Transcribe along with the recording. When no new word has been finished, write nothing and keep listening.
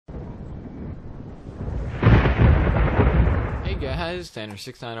guys,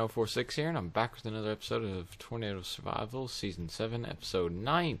 Tanner69046 here, and I'm back with another episode of Tornado Survival, Season 7, Episode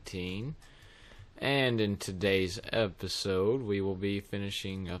 19. And in today's episode, we will be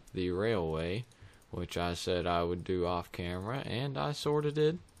finishing up the railway, which I said I would do off camera, and I sorta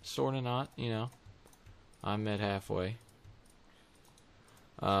did. Sorta not, you know. I met halfway.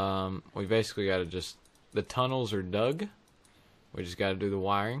 We basically gotta the tunnels are dug. We just gotta do the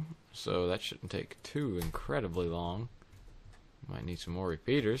wiring, so that shouldn't take too incredibly long. Might need some more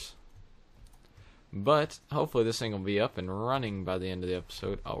repeaters. But hopefully this thing will be up and running by the end of the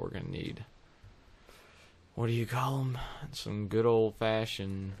episode. Oh, we're going to need, what do you call them? Some good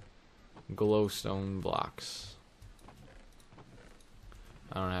old-fashioned glowstone blocks.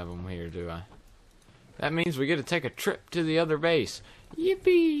 I don't have them here, do I? That means we get to take a trip to the other base.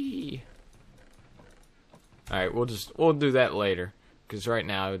 Yippee! Alright, we'll do that later. Because right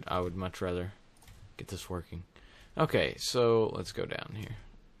now I would much rather get this working. Okay, so let's go down here.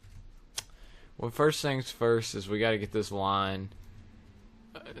 Well, first things first is we got to get this line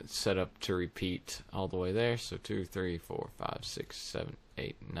set up to repeat all the way there. So 2, 3, 4, 5, 6, 7,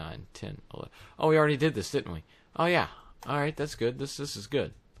 8, 9, 10, 11. Oh, we already did this, didn't we? Oh, yeah. Alright, that's good. This is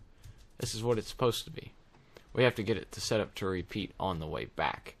good. This is what it's supposed to be. We have to get it to set up to repeat on the way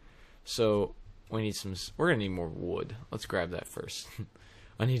back. So we need we're going to need more wood. Let's grab that first.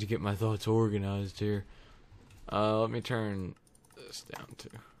 I need to get my thoughts organized here. Let me turn this down to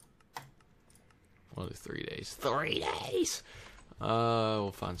 3 days. 3 days!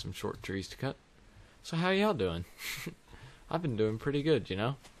 We'll find some short trees to cut. So how y'all doing? I've been doing pretty good, you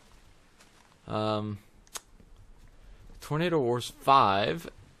know? Tornado Wars 5,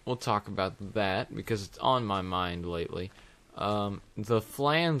 we'll talk about that because it's on my mind lately. The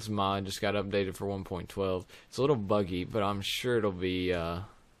Flans mod just got updated for 1.12. It's a little buggy, but I'm sure it'll be,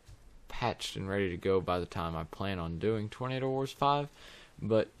 patched and ready to go by the time I plan on doing Tornado Wars 5,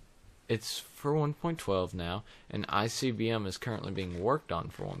 but it's for 1.12 now, and ICBM is currently being worked on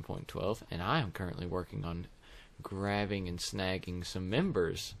for 1.12, and I am currently working on grabbing and snagging some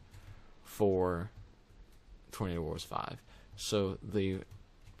members for Tornado Wars 5. So the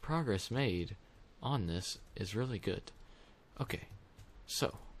progress made on this is really good. Okay,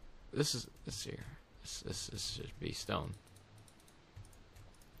 so this should be stone.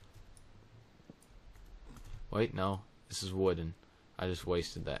 Wait, no. This is wooden. I just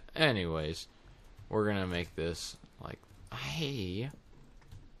wasted that. Anyways, we're gonna make this like... Hey!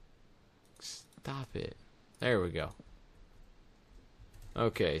 Stop it. There we go.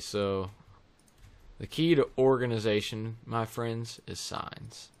 Okay, so... the key to organization, my friends, is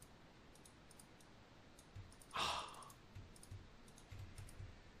signs.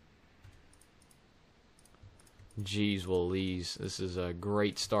 Jeez Louise. This is a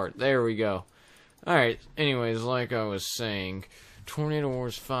great start. There we go. Alright, anyways, like I was saying, Tornado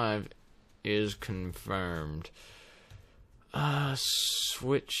Wars 5 is confirmed.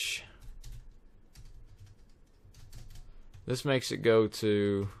 Switch. This makes it go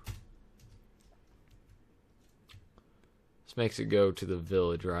to... This makes it go to the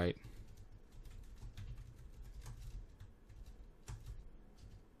village, right?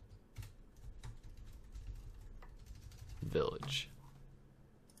 Village.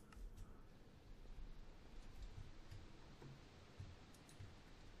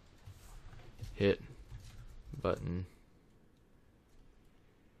 Hit button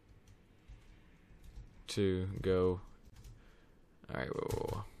to go. Alright,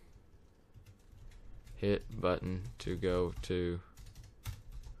 whoa. Hit button to go to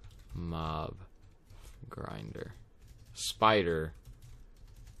mob grinder. Spider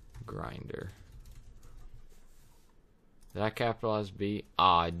grinder. Did I capitalize B?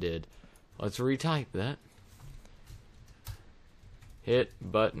 Ah, I did. Let's retype that. Hit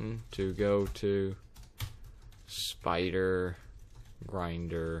button to go to spider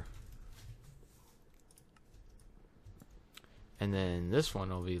grinder. And then this one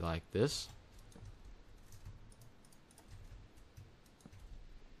will be like this.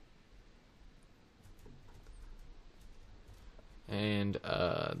 And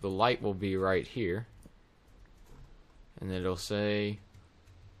the light will be right here. And it'll say...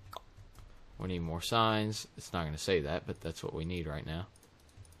 we need more signs. It's not going to say that, but that's what we need right now.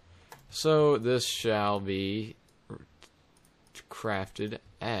 So this shall be crafted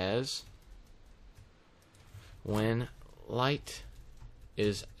as when light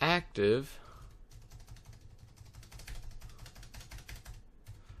is active.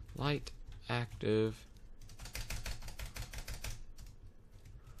 Light active.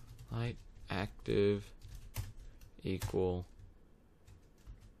 Light active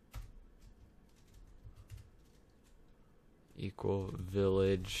equal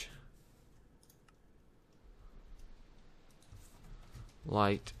village.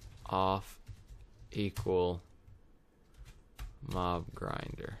 Light off equal mob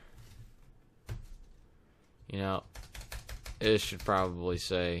grinder. You know, it should probably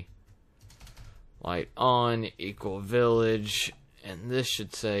say light on equal village, and this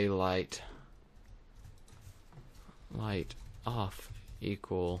should say light off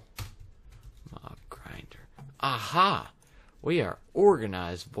equal mob grinder. Aha! We are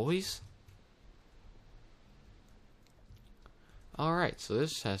organized, boys. Alright, so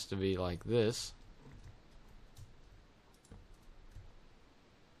this has to be like this.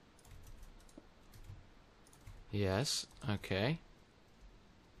 Yes, okay.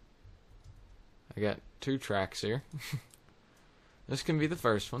 I got 2 tracks here. This can be the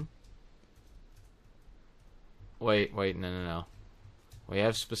first one. Wait, no. We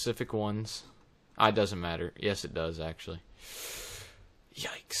have specific ones. It doesn't matter. Yes, it does, actually.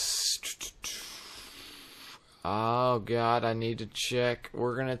 Yikes. Oh, God, I need to check.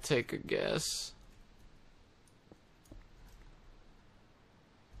 We're gonna take a guess.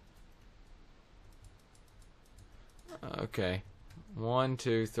 Okay. 1,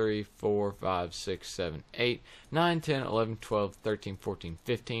 2, 3, 4, 5, 6, 7, 8, 9, 10, 11, 12, 13, 14,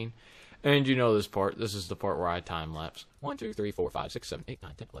 15. And you know this part. This is the part where I time lapse. 1, 2, 3, 4, 5, 6, 7, 8,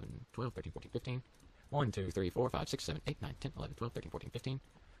 9, 10, 11, 12, 13, 14, 15. 1, 2, 3, 4, 5, 6, 7, 8, 9, 10, 11, 12, 13, 14, 15.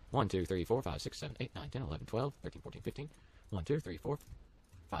 1, 2, 3, 4, 5, 6, 7, 8, 9, 10, 11, 12, 13, 14, 15. 1, 2, 3, 4,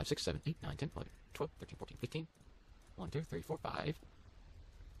 5, 6, 7, 8, 9, 10, 11, 12, 13, 14, 15. 1, 2, 3, 4, 5,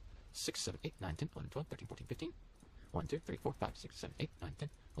 6, 7, 8, 9, 10, 11, 12, 13, 14, 15. 1, 2, 3, 4, 5, 6, 7, 8, 9, 10,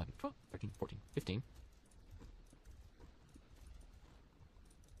 11, 12, 13, 14, 15.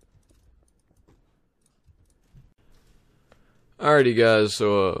 Alrighty guys,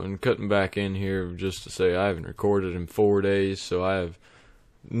 so I'm cutting back in here just to say I haven't recorded in 4 days, so I have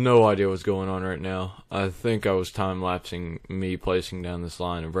no idea what's going on right now. I think I was time-lapsing me placing down this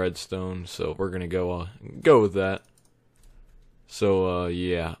line of redstone, so we're gonna go with that. So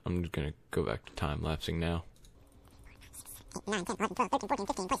yeah, I'm just gonna go back to time-lapsing now. 9, 10, 11, 12, 13, 14,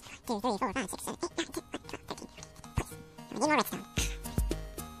 15, place. 2, 3, 4, 5, 6, 7, 8, 9, 10, 11, 12, 13. Place. I'm gonna get more redstone.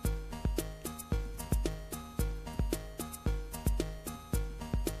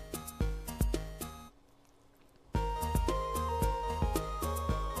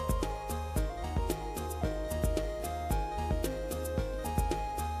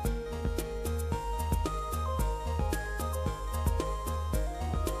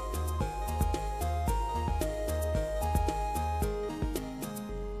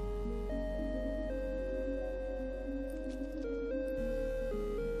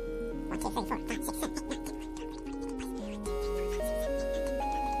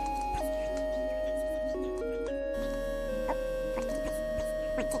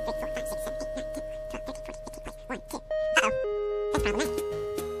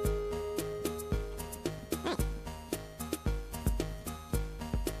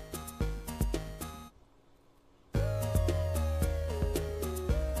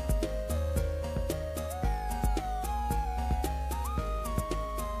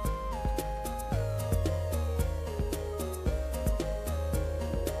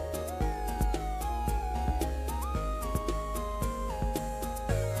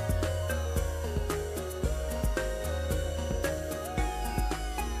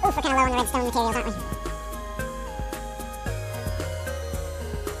 Oof, we're kind of low on the redstone materials, aren't we?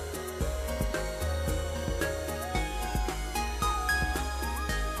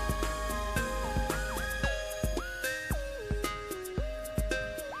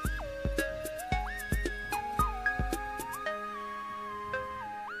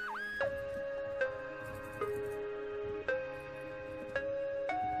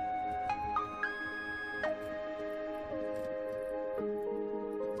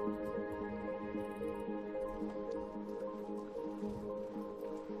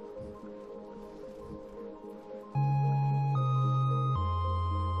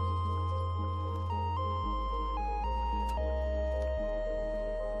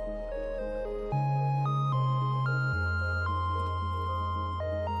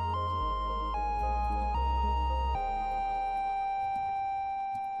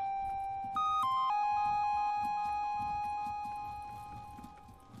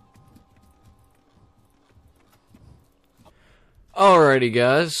 Alrighty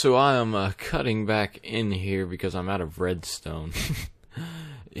guys, so I am cutting back in here because I'm out of redstone.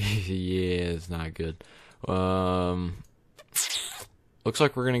 Yeah, it's not good. Looks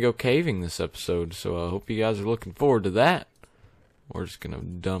like we're gonna go caving this episode, so I hope you guys are looking forward to that. We're just gonna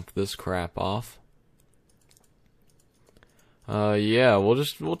dump this crap off. Yeah,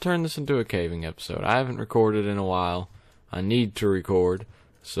 we'll turn this into a caving episode. I haven't recorded in a while. I need to record.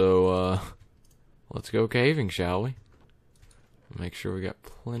 So, let's go caving, shall we? Make sure we got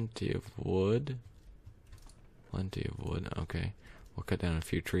plenty of wood. Plenty of wood, okay. We'll cut down a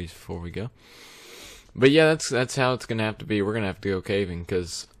few trees before we go. But yeah, that's how it's gonna have to be. We're gonna have to go caving,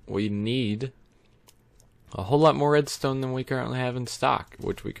 because we need a whole lot more redstone than we currently have in stock,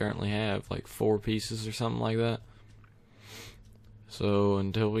 which we currently have like 4 pieces or something like that. So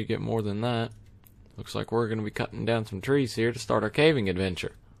until we get more than that, looks like we're gonna be cutting down some trees here to start our caving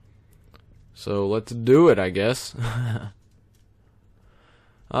adventure. So let's do it, I guess.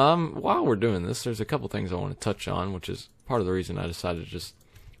 While we're doing this, there's a couple things I want to touch on, which is part of the reason I decided to just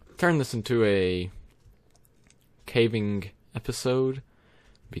turn this into a caving episode,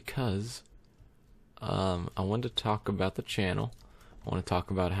 because I wanted to talk about the channel. I want to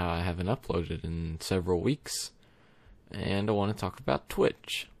talk about how I haven't uploaded in several weeks, and I want to talk about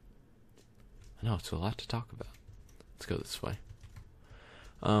Twitch. I know, it's a lot to talk about. Let's go this way.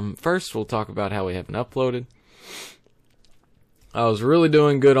 First, we'll talk about how we haven't uploaded. I was really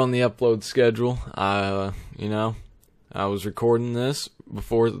doing good on the upload schedule. I was recording this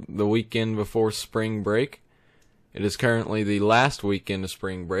before the weekend before spring break. It is currently the last weekend of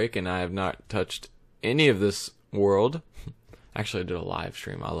spring break, and I have not touched any of this world. Actually, I did a live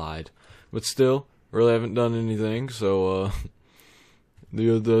stream. I lied. But still, really haven't done anything, so,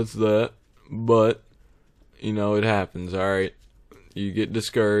 yeah, that's that. But, it happens, alright? You get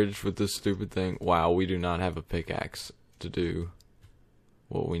discouraged with this stupid thing. Wow, we do not have a pickaxe to do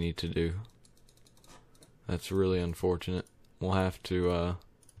what we need to do. That's really unfortunate. We'll have to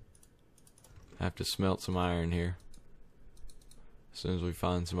smelt some iron here. As soon as we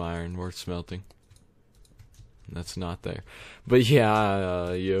find some iron worth smelting. That's not there. But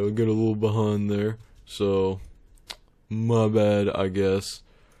yeah, we got a little behind there. So, my bad, I guess.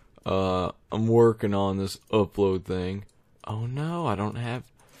 I'm working on this upload thing. Oh no, I don't have...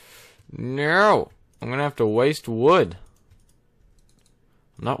 No! I'm gonna have to waste wood.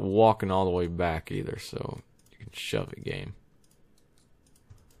 I'm not walking all the way back either, so you can shove it, game.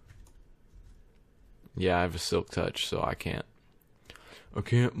 Yeah, I have a silk touch, so I can't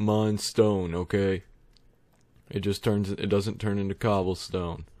mine stone, okay? It doesn't turn into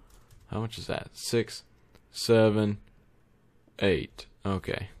cobblestone. How much is that? 6, 7, 8.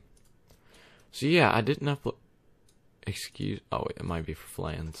 Okay. So yeah, I didn't upload... oh wait, it might be for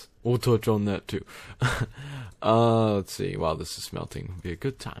flans. We'll touch on that too. Let's see. While this is smelting, it'll be a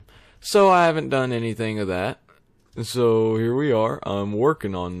good time. So I haven't done anything of that. So here we are. I'm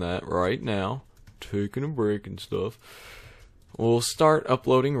working on that right now. Taking a break and stuff. We'll start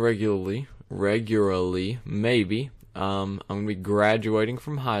uploading regularly, maybe. I'm gonna be graduating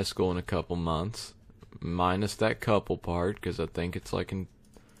from high school in a couple months, minus that couple part, because I think it's like in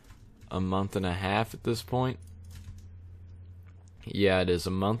a month and a half at this point. Yeah, it is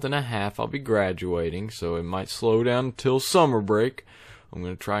a month and a half I'll be graduating, so it might slow down until summer break. I'm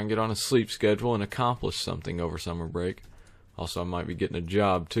going to try and get on a sleep schedule and accomplish something over summer break. Also, I might be getting a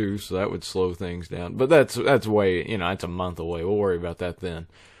job too, so that would slow things down. But that's way, that's a month away. We'll worry about that then.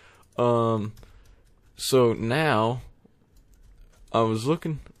 So now, I was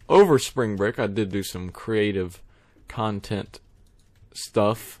looking over spring break. I did do some creative content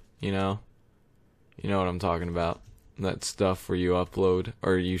stuff, You know what I'm talking about. That stuff where you upload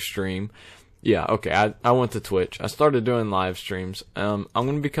or you stream. Yeah, okay, I went to Twitch. I started doing live streams. I'm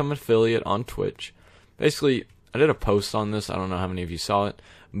going to become an affiliate on Twitch. Basically, I did a post on this. I don't know how many of you saw it.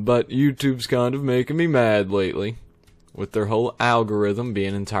 But YouTube's kind of making me mad lately. With their whole algorithm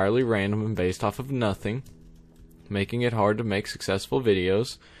being entirely random and based off of nothing. Making it hard to make successful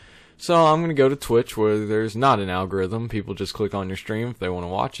videos. So I'm going to go to Twitch where there's not an algorithm. People just click on your stream if they want to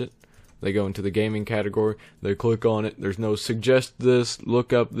watch it. They go into the gaming category, they click on it, there's no suggest this,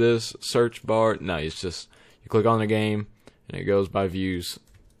 look up this, search bar, no, it's just, you click on the game, and it goes by views,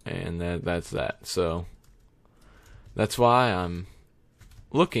 and that's that. So, that's why I'm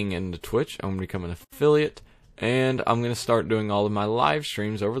looking into Twitch. I'm going to become an affiliate, and I'm going to start doing all of my live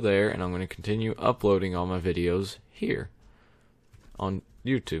streams over there, and I'm going to continue uploading all my videos here, on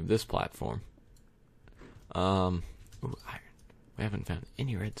YouTube, this platform. Ooh, iron. We haven't found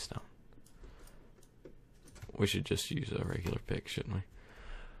any redstone. We should just use a regular pick, shouldn't we?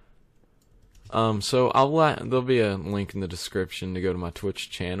 So there'll be a link in the description to go to my Twitch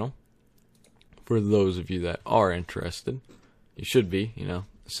channel. For those of you that are interested. You should be,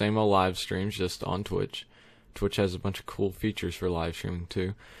 same old live streams, just on Twitch. Twitch has a bunch of cool features for live streaming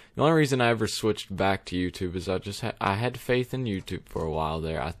too. The only reason I ever switched back to YouTube is I had faith in YouTube for a while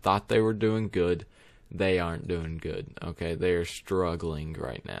there. I thought they were doing good. they aren't doing good. Okay, they are struggling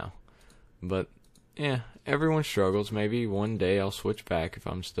right now. But yeah, everyone struggles. Maybe one day I'll switch back if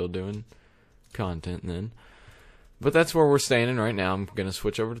I'm still doing content then. But that's where we're standing right now. I'm gonna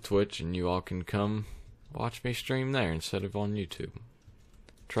switch over to Twitch, and you all can come watch me stream there instead of on YouTube.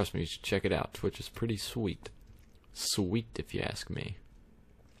 Trust me, you should check it out. Twitch is pretty sweet. Sweet, if you ask me.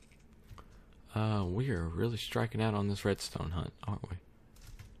 We are really striking out on this redstone hunt, aren't we?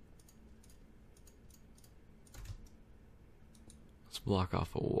 Let's block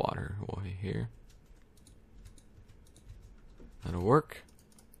off a waterway here. That'll work.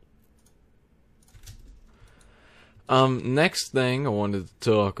 Next thing I wanted to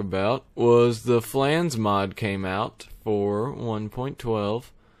talk about was the Flans mod came out for 1.12.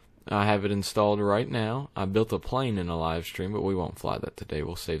 I have it installed right now. I built a plane in a live stream, but we won't fly that today.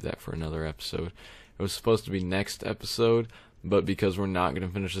 We'll save that for another episode. It was supposed to be next episode, but because we're not going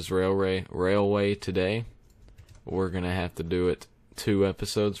to finish this railway today, we're going to have to do it 2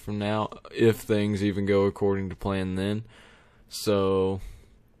 episodes from now, if things even go according to plan then. So,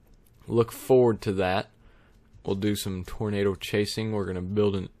 look forward to that. We'll do some tornado chasing. We're going to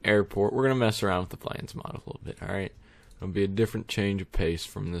build an airport. We're going to mess around with the Flans mod a little bit, alright? It'll be a different change of pace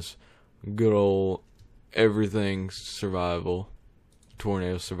from this good old everything survival,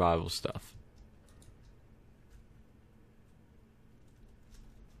 tornado survival stuff.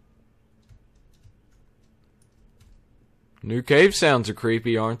 New cave sounds are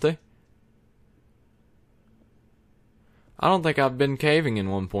creepy, aren't they? I don't think I've been caving in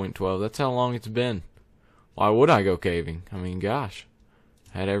 1.12. That's how long it's been. Why would I go caving? I mean, gosh.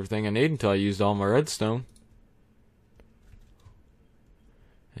 I had everything I need until I used all my redstone.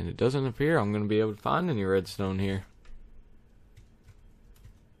 And it doesn't appear I'm going to be able to find any redstone here.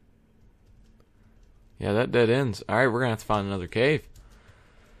 Yeah, that dead ends. Alright, we're going to have to find another cave.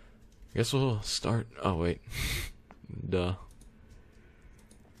 Guess we'll start... Oh, wait. Duh.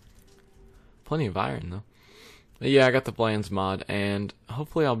 Plenty of iron, though. But yeah, I got the Flans mod, and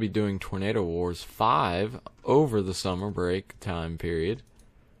hopefully I'll be doing Tornado Wars 5 over the summer break time period.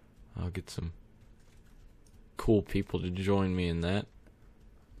 I'll get some cool people to join me in that.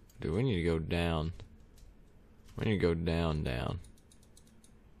 Dude, we need to go down. We need to go down.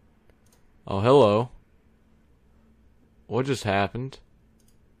 Oh, hello. What just happened?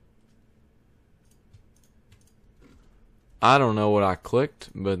 I don't know what I clicked,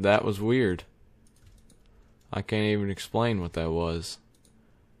 but that was weird. I can't even explain what that was.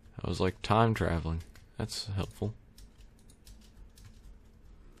 That was like time traveling. That's helpful.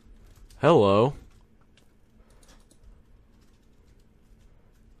 Hello.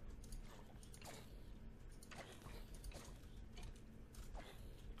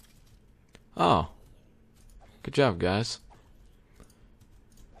 Oh. Good job, guys.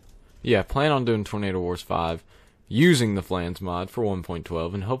 Yeah, plan on doing Tornado Wars 5 using the Flans mod for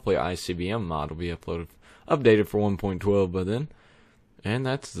 1.12, and hopefully ICBM mod will be updated for 1.12 by then. And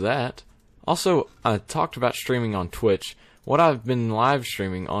that's that. Also, I talked about streaming on Twitch. What I've been live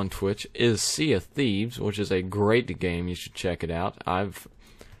streaming on Twitch is Sea of Thieves, which is a great game. You should check it out. I've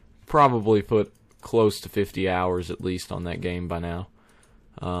probably put close to 50 hours at least on that game by now.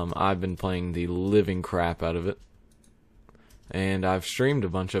 I've been playing the living crap out of it. And I've streamed a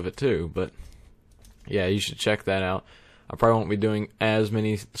bunch of it too, but yeah, you should check that out. I probably won't be doing as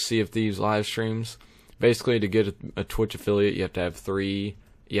many Sea of Thieves live streams. Basically, to get a Twitch affiliate, you have to have 3.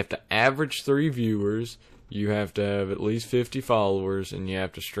 You have to average 3 viewers. You have to have at least 50 followers, and you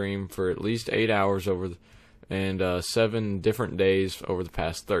have to stream for at least 8 hours and 7 different days over the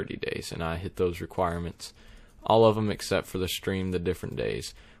past 30 days. And I hit those requirements, all of them except for the different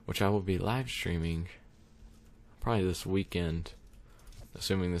days, which I will be live streaming probably this weekend,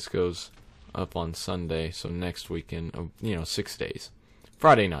 assuming this goes up on Sunday. So next weekend, 6 days.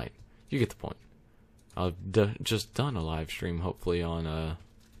 Friday night. You get the point. I've just done a live stream, hopefully on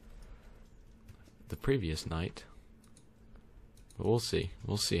the previous night. But we'll see.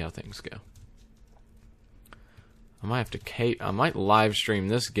 We'll see how things go. I might have to cave. I might live stream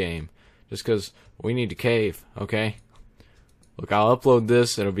this game just because we need to cave. Okay. Look, I'll upload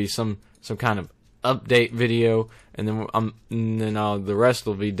this. It'll be some kind of update video, and then the rest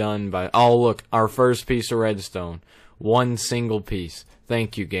will be done by. Oh, look, our first piece of redstone. One single piece.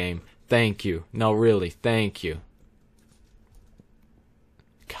 Thank you, game. Thank you. No, really, thank you.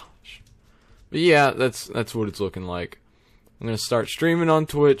 Gosh. But yeah, that's what it's looking like. I'm gonna start streaming on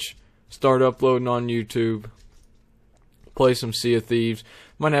Twitch, start uploading on YouTube, play some Sea of Thieves.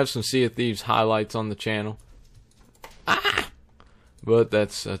 Might have some Sea of Thieves highlights on the channel. But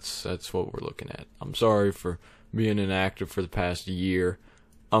that's what we're looking at. I'm sorry for being inactive for the past year.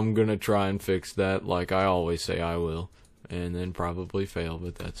 I'm gonna try and fix that like I always say I will. And then probably fail,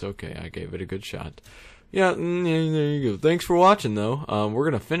 but that's okay. I gave it a good shot. Yeah, there you go. Thanks for watching, though. We're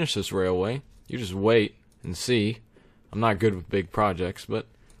gonna finish this railway. You just wait and see. I'm not good with big projects, but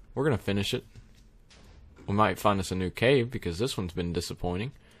we're gonna finish it. We might find us a new cave, because this one's been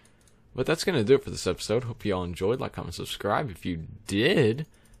disappointing. But that's gonna do it for this episode. Hope you all enjoyed. Like, comment, subscribe if you did.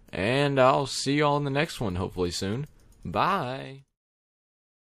 And I'll see you all in the next one, hopefully soon. Bye!